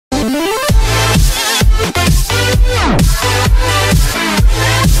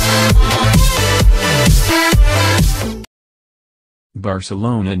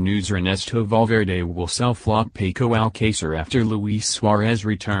Barcelona News Ernesto Valverde will sell flop Paco Alcacer after Luis Suarez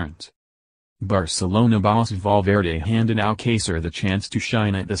returns. Barcelona boss Valverde handed Alcacer the chance to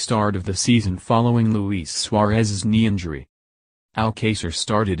shine at the start of the season following Luis Suarez's knee injury. Alcacer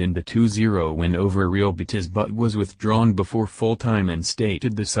started in the 2-0 win over Real Betis but was withdrawn before full-time and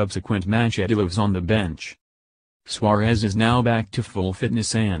stated the subsequent match at Alaves on the bench. Suarez is now back to full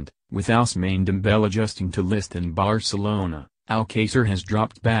fitness and, with Ousmane Dembele adjusting to list in Barcelona, Alcacer has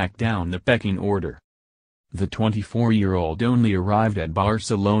dropped back down the pecking order. The 24-year-old only arrived at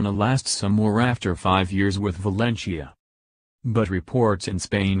Barcelona last summer after 5 years with Valencia. But reports in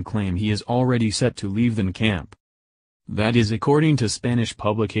Spain claim he is already set to leave the camp. That is according to Spanish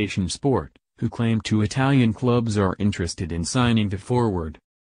publication Sport, who claim 2 Italian clubs are interested in signing the forward.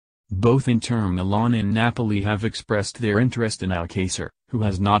 Both Inter Milan and Napoli have expressed their interest in Alcacer, who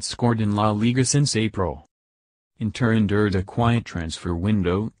has not scored in La Liga since April. Inter endured a quiet transfer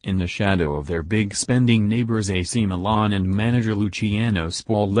window in the shadow of their big spending neighbors AC Milan, and manager Luciano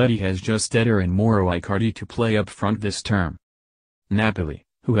Spalletti has just Eder and Mauro Icardi to play up front this term. Napoli,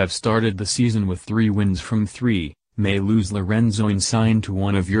 who have started the season with 3 wins from 3, may lose Lorenzo Insigne to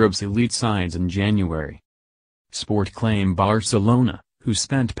one of Europe's elite sides in January. Sport claim Barcelona, who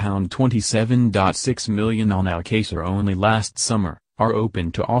spent £27.6 million on Alcacer only last summer, are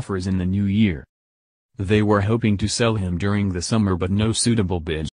open to offers in the new year. They were hoping to sell him during the summer but no suitable bids